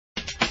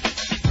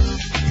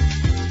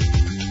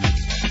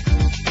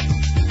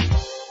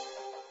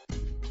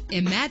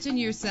Imagine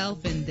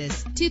yourself in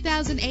this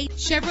 2008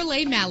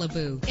 Chevrolet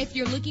Malibu. If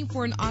you're looking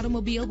for an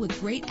automobile with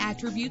great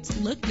attributes,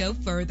 look no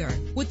further.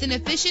 With an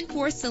efficient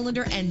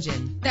 4-cylinder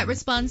engine that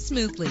responds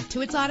smoothly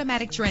to its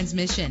automatic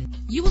transmission,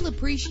 you will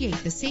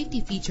appreciate the safety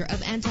feature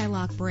of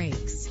anti-lock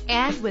brakes.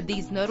 And with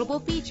these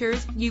notable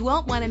features, you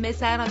won't want to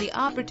miss out on the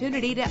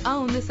opportunity to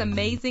own this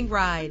amazing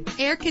ride.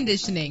 Air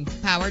conditioning,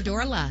 power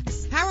door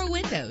locks, power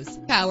windows,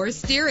 power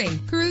steering,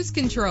 cruise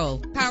control,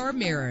 power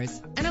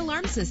mirrors, an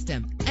alarm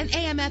system, an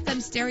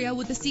AM/FM stereo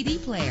with a CD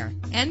player.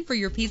 And for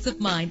your peace of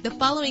mind, the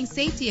following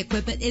safety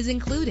equipment is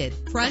included: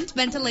 front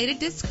ventilated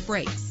disc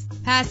brakes,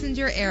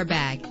 passenger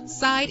airbag,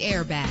 side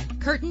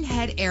airbag, curtain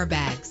head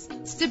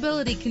airbags,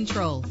 stability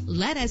control.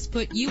 Let us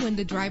put you in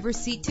the driver's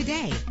seat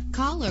today.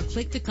 Call or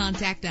click to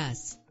contact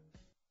us.